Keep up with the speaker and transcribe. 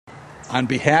On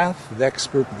behalf of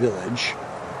Expert Village,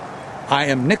 I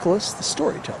am Nicholas the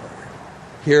Storyteller,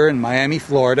 here in Miami,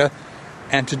 Florida,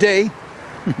 and today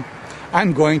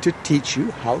I'm going to teach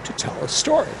you how to tell a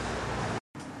story.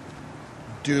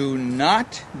 Do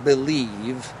not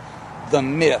believe the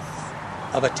myth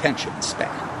of attention span.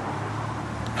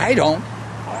 I don't,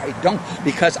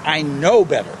 because I know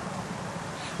better.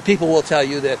 People will tell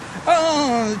you that,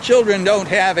 children don't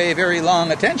have a very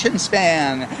long attention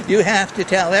span. You have to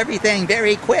tell everything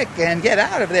very quick and get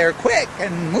out of there quick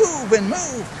and move and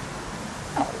move.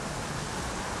 No.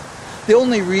 The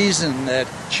only reason that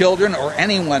children or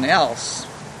anyone else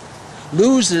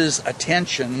loses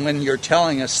attention when you're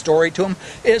telling a story to them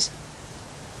is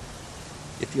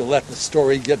if you let the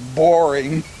story get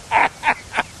boring.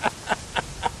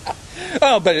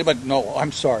 But no,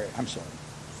 I'm sorry.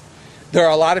 There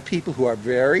are a lot of people who are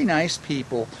very nice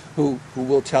people who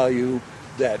will tell you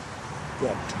that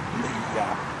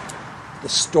the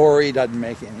story doesn't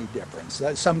make any difference.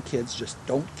 Some kids just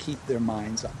don't keep their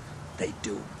minds up. They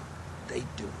do.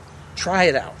 Try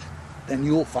it out. Then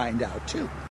you'll find out too.